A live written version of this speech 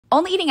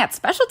Only eating at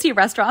specialty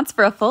restaurants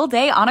for a full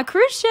day on a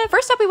cruise ship.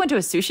 First up, we went to a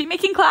sushi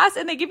making class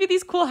and they give you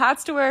these cool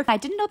hats to wear. I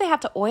didn't know they have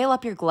to oil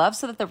up your gloves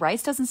so that the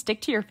rice doesn't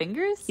stick to your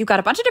fingers. You've got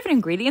a bunch of different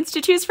ingredients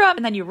to choose from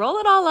and then you roll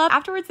it all up.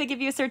 Afterwards, they give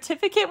you a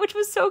certificate, which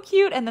was so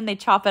cute, and then they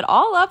chop it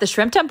all up. The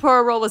shrimp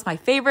tempura roll was my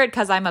favorite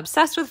because I'm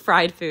obsessed with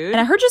fried food. And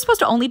I heard you're supposed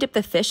to only dip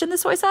the fish in the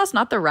soy sauce,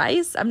 not the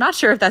rice. I'm not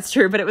sure if that's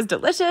true, but it was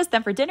delicious.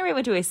 Then for dinner, we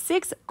went to a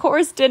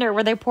 6-course dinner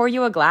where they pour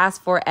you a glass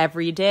for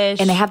every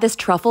dish. And they have this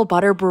truffle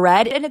butter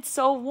bread and it's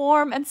so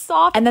warm and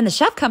soft. And then the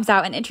chef comes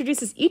out and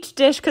introduces each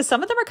dish because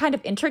some of them are kind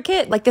of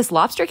intricate. Like this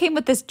lobster came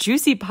with this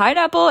juicy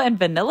pineapple and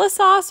vanilla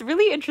sauce.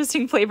 Really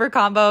interesting flavor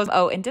combos.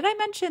 Oh, and did I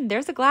mention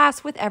there's a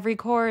glass with every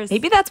course?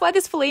 Maybe that's why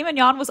this filet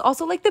mignon was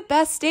also like the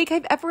best steak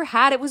I've ever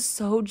had. It was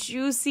so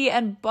juicy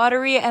and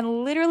buttery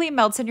and literally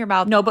melts in your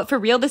mouth. No, but for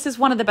real, this is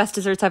one of the best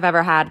desserts I've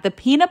ever had. The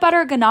peanut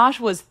butter ganache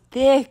was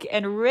thick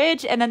and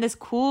rich, and then this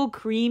cool,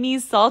 creamy,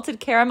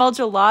 salted caramel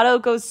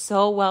gelato goes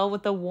so well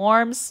with the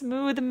warm,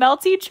 smooth,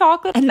 melty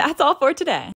chocolate. And that's all for today.